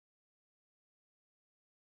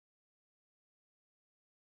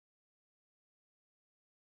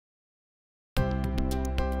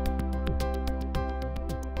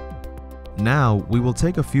Now, we will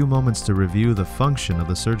take a few moments to review the function of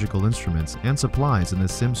the surgical instruments and supplies in the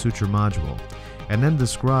Sim Suture module, and then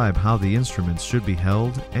describe how the instruments should be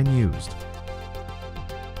held and used.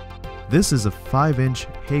 This is a 5-inch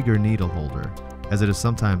Hegar needle holder, as it is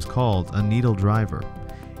sometimes called a needle driver.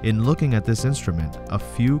 In looking at this instrument, a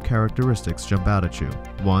few characteristics jump out at you.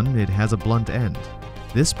 1, it has a blunt end.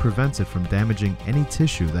 This prevents it from damaging any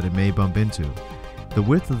tissue that it may bump into. The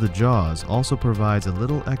width of the jaws also provides a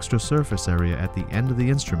little extra surface area at the end of the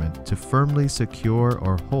instrument to firmly secure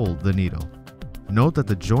or hold the needle. Note that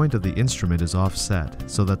the joint of the instrument is offset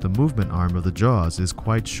so that the movement arm of the jaws is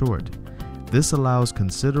quite short. This allows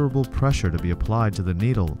considerable pressure to be applied to the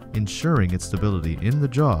needle, ensuring its stability in the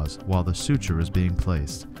jaws while the suture is being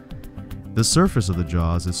placed. The surface of the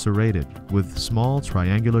jaws is serrated with small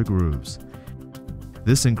triangular grooves.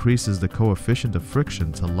 This increases the coefficient of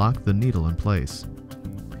friction to lock the needle in place.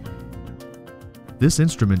 This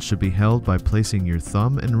instrument should be held by placing your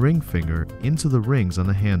thumb and ring finger into the rings on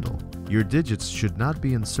the handle. Your digits should not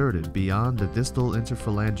be inserted beyond the distal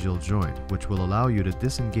interphalangeal joint, which will allow you to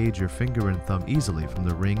disengage your finger and thumb easily from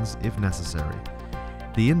the rings if necessary.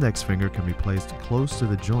 The index finger can be placed close to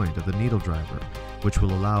the joint of the needle driver, which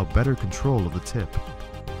will allow better control of the tip.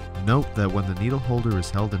 Note that when the needle holder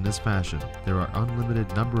is held in this fashion, there are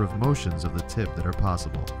unlimited number of motions of the tip that are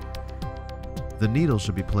possible. The needle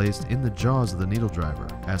should be placed in the jaws of the needle driver,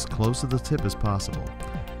 as close to the tip as possible.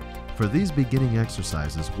 For these beginning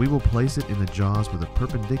exercises, we will place it in the jaws with a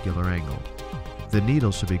perpendicular angle. The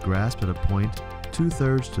needle should be grasped at a point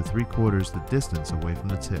 2/3 to 3/4 the distance away from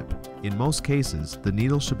the tip. In most cases, the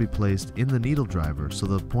needle should be placed in the needle driver so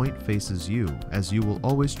the point faces you, as you will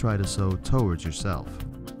always try to sew towards yourself.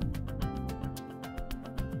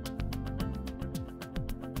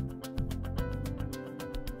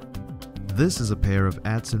 This is a pair of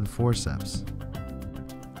Adson forceps.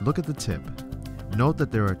 Look at the tip. Note that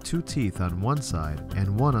there are 2 teeth on one side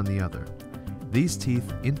and 1 on the other. These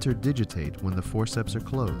teeth interdigitate when the forceps are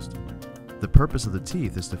closed. The purpose of the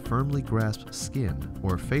teeth is to firmly grasp skin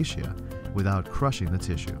or fascia without crushing the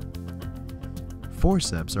tissue.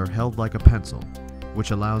 Forceps are held like a pencil,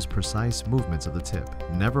 which allows precise movements of the tip.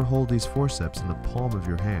 Never hold these forceps in the palm of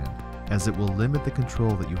your hand, as it will limit the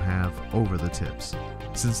control that you have over the tips.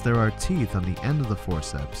 Since there are teeth on the end of the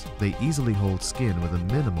forceps, they easily hold skin with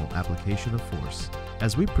a minimal application of force.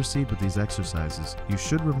 As we proceed with these exercises, you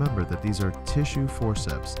should remember that these are tissue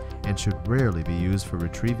forceps and should rarely be used for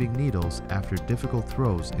retrieving needles after difficult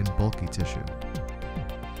throws in bulky tissue.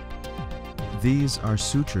 These are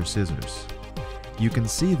suture scissors. You can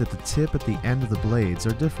see that the tip at the end of the blades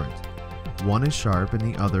are different. One is sharp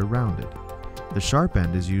and the other rounded. The sharp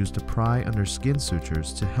end is used to pry under skin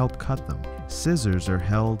sutures to help cut them. Scissors are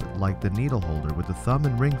held like the needle holder with the thumb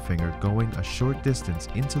and ring finger going a short distance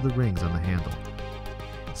into the rings on the handle.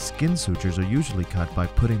 Skin sutures are usually cut by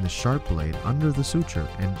putting the sharp blade under the suture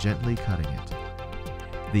and gently cutting it.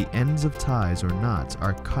 The ends of ties or knots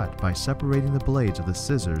are cut by separating the blades of the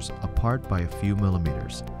scissors apart by a few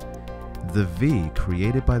millimeters. The V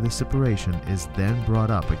created by the separation is then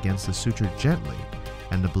brought up against the suture gently,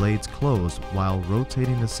 and the blades close while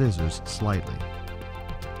rotating the scissors slightly.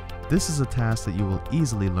 This is a task that you will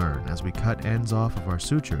easily learn as we cut ends off of our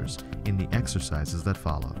sutures in the exercises that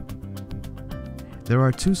follow. There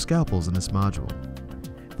are 2 scalpels in this module.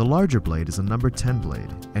 The larger blade is a number 10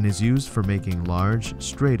 blade and is used for making large,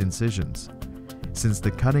 straight incisions. Since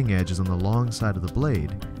the cutting edge is on the long side of the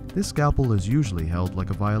blade, this scalpel is usually held like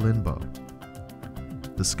a violin bow.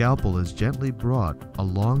 The scalpel is gently brought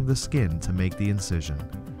along the skin to make the incision.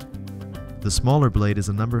 The smaller blade is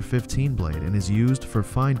a number 15 blade and is used for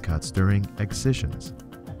fine cuts during excisions.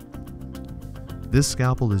 This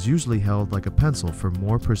scalpel is usually held like a pencil for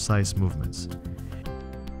more precise movements.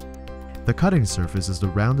 The cutting surface is the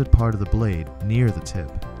rounded part of the blade near the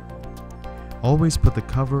tip. Always put the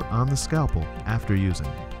cover on the scalpel after using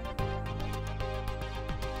it.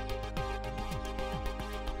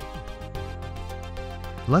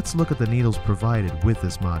 Let's look at the needles provided with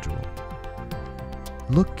this module.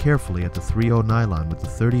 Look carefully at the 3/0 nylon with the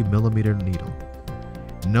 30mm needle.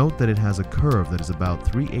 Note that it has a curve that is about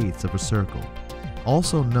 3/8 of a circle.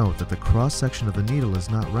 Also note that the cross-section of the needle is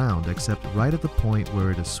not round except right at the point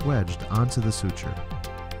where it is swedged onto the suture.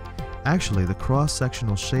 Actually, the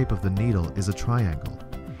cross-sectional shape of the needle is a triangle.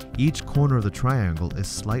 Each corner of the triangle is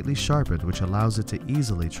slightly sharpened, which allows it to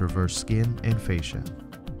easily traverse skin and fascia.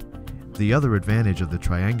 The other advantage of the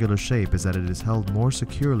triangular shape is that it is held more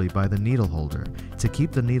securely by the needle holder to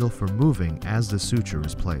keep the needle from moving as the suture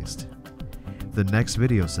is placed. The next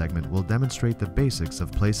video segment will demonstrate the basics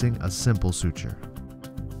of placing a simple suture.